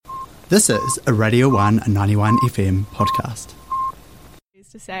This is a Radio 1 91 FM podcast.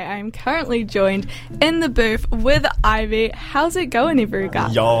 To say I'm currently joined in the booth with Ivy. How's it going,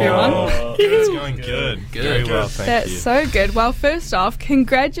 everyone? It's going good. Very well, thank you. That's so good. Well, first off,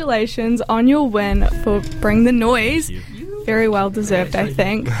 congratulations on your win for Bring the Noise. Very well deserved, I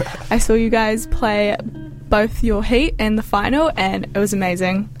think. I saw you guys play both your heat and the final, and it was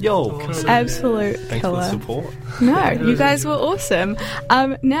amazing. Absolute Thanks killer. for the support. No, you guys were awesome.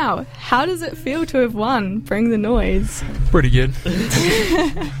 Now, how does it feel to have won Bring the Noise? Pretty good.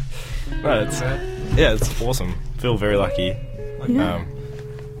 It's awesome. Feel very lucky. Yeah.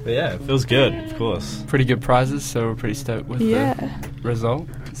 But yeah, it feels good, of course. Pretty good prizes, so we're pretty stoked with the result.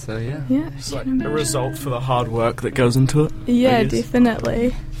 So yeah. It's like a result for the hard work that goes into it. Yeah,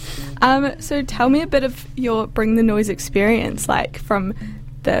 definitely. So tell me a bit of your Bring the Noise experience, like from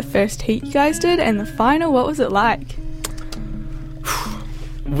the first heat you guys did and the final. What was it like?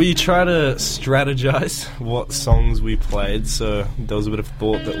 We try to strategize what songs we played, so there was a bit of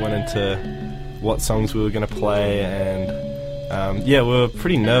thought that went into what songs we were going to play, and we were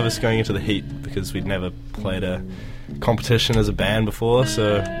pretty nervous going into the heat because we'd never played a competition as a band before,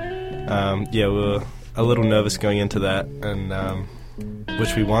 so we were a little nervous going into that, and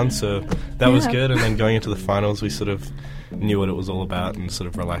which we won, so that was good. And then going into the finals, we sort of knew what it was all about and sort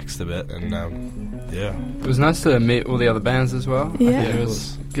of relaxed a bit, and it was nice to meet all the other bands as well. Yeah, I think it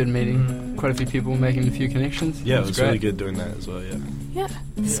was good meeting quite a few people, making a few connections. It was really good doing that as well.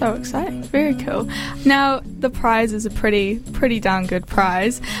 So exciting. Very cool. Now, the prize is a pretty darn good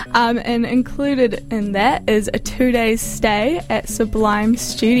prize, and included in that is a 2-day stay at Sublime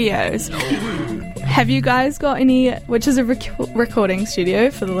Studios. Have you guys got any, which is a recording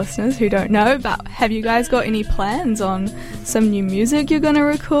studio for the listeners who don't know, but have you guys got any plans on some new music you're going to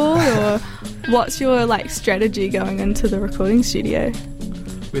record, or what's your strategy going into the recording studio?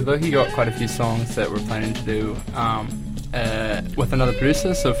 We've luckily got quite a few songs that we're planning to do with another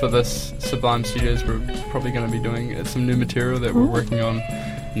producer, so for this Sublime Studios we're probably going to be doing some new material that we're working on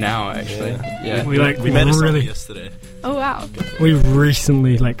now, actually. We made a song yesterday. Oh wow. We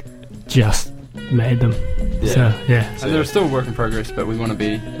recently just made them. So and they're still a work in progress, but we want to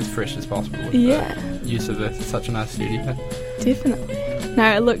be as fresh as possible with the use of such a nice studio. Definitely.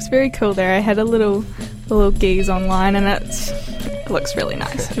 No, it looks very cool there. I had a little gaze online, and it looks really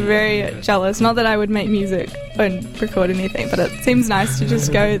nice. Very jealous. Not that I would make music and record anything, but it seems nice to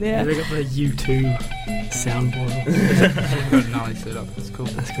just go there. They got the U2 soundboard. Got a gnarly setup. It's cool.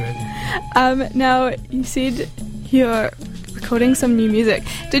 That's great. Now, you said you're recording some new music.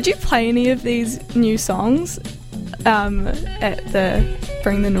 Did you play any of these new songs at the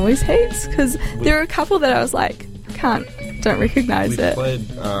Bring the Noise heats? Because there are a couple that I was like, don't recognise it. We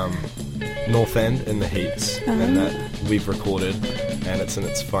played North End in the heats, and that we've recorded, and it's in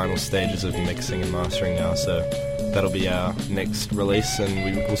its final stages of mixing and mastering now, so that'll be our next release.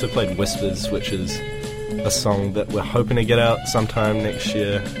 And we also played Whispers, which is a song that we're hoping to get out sometime next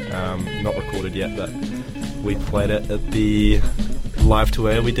year. Not recorded yet, but we played it at the live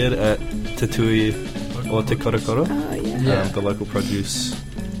tour we did at Tatui or Te Korokoro, the local produce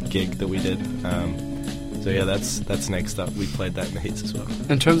gig that we did. That's next up. We played that in the heats as well.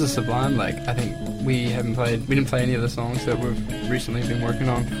 In terms of Sublime, I think we didn't play any of the songs that we've recently been working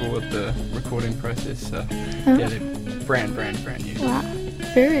on for the recording process. So they're brand new. Wow,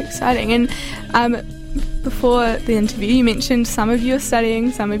 very exciting. And before the interview, you mentioned some of you are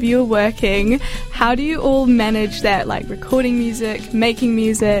studying, some of you are working. How do you all manage that, recording music, making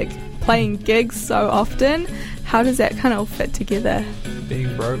music, playing gigs so often? How does that kind of all fit together?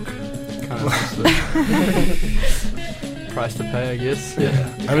 Being broke. Kind of price to pay, I guess.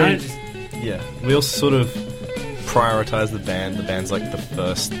 We all sort of prioritise the band. The band's the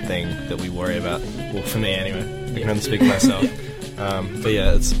first thing that we worry about. Well, for me anyway. I can only speak for myself.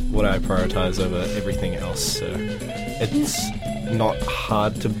 It's what I prioritise over everything else. So it's not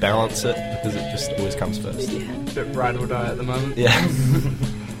hard to balance it because it just always comes first. Yeah. A bit ride or die at the moment. Yeah.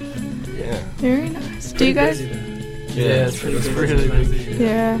 Very nice. Do you guys? It's really busy.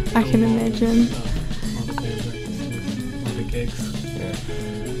 Yeah, I can imagine.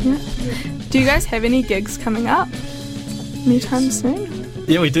 Do you guys have any gigs coming up anytime soon?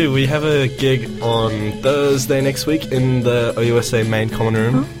 Yeah, we do. We have a gig on Thursday next week in the OUSA main common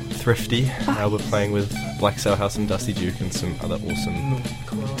room, Thrifty. We're playing with Black Sail House and Dusty Duke and some other awesome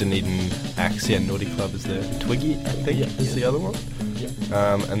Dunedin acts. Naughty Club is there. Twiggy, I think, is the other one.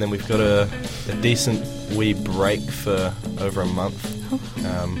 And then we've got a decent wee break for over a month.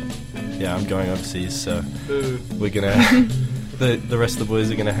 I'm going overseas, so we're gonna the rest of the boys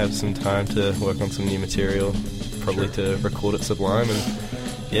are gonna have some time to work on some new material, probably to record at Sublime, and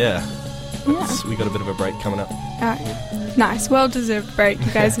We got a bit of a break coming up. Nice, well-deserved break.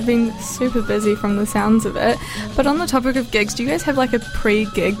 You guys have been super busy from the sounds of it. But on the topic of gigs, do you guys have like a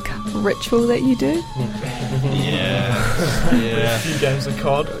pre-gig ritual that you do? Yeah. A few games of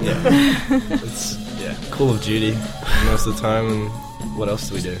COD. It's Call of Duty most of the time. And what else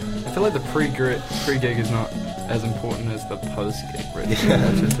do we do? I feel like the pre-gig is not as important as the post-gig ritual,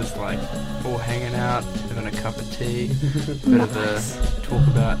 which is just like all hanging out, having a cup of tea, bit of a talk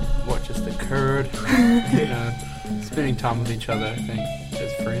about what just occurred, spending time with each other, I think,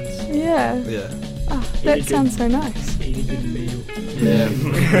 as friends. Yeah. Oh, that sounds so nice. Eat a good meal. Yeah.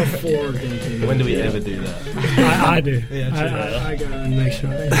 Before game. When do we ever do that? I do. I go and make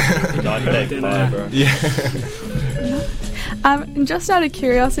sure. bro. And just out of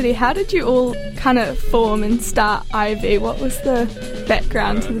curiosity, how did you all kind of form and start Ivy? What was the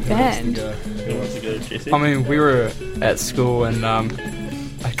background to the band? Who wants to go, Jesse? I mean, we were at school and I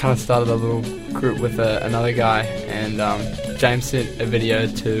kind of started a little group with another guy, and James sent a video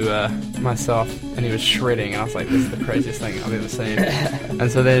to myself, and he was shredding, and I was like, this is the craziest thing I've ever seen.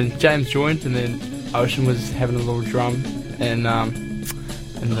 And so then James joined, and then Ocean was having a little drum in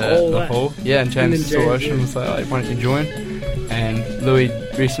the hall. Yeah, and James saw Ocean and was like, why don't you join? And Louis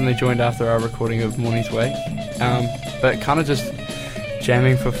recently joined after our recording of Morning's Wake, but kind of just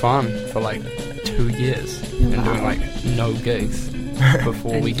jamming for fun for like 2 years and doing like no gigs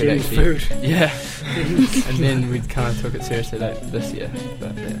before we could actually food. And then we kind of took it seriously like this year,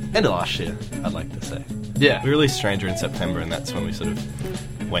 but End of last year, I'd like to say. yeah. We released Stranger in September, and that's when we sort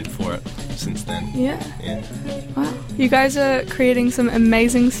of went for it since then. Yeah. Yeah. Wow. You guys are creating some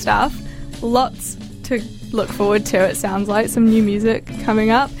amazing stuff. Lots to look forward to, it sounds like. Some new music coming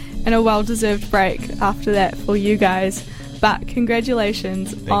up, and a well-deserved break after that for you guys. But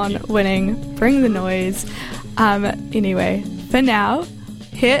congratulations on winning Bring the Noise. Anyway, for now,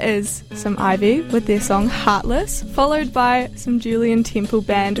 here is some Ivy with their song Heartless, followed by some Julian Temple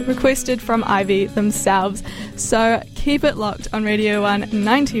Band requested from Ivy themselves. So keep it locked on Radio 1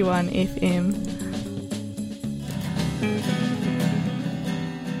 91 FM.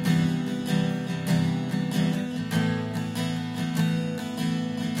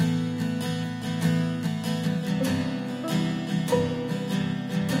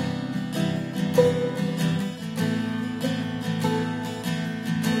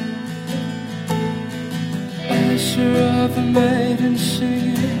 Of a maiden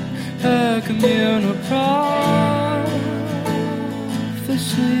singing a communal prophecy.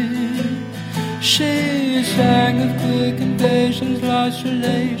 She sang of quick invasions, lost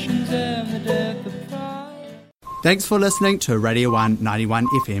relations, and the death of pride. Thanks for listening to Radio 1 91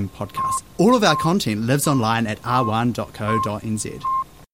 FM podcast. All of our content lives online at r1.co.nz.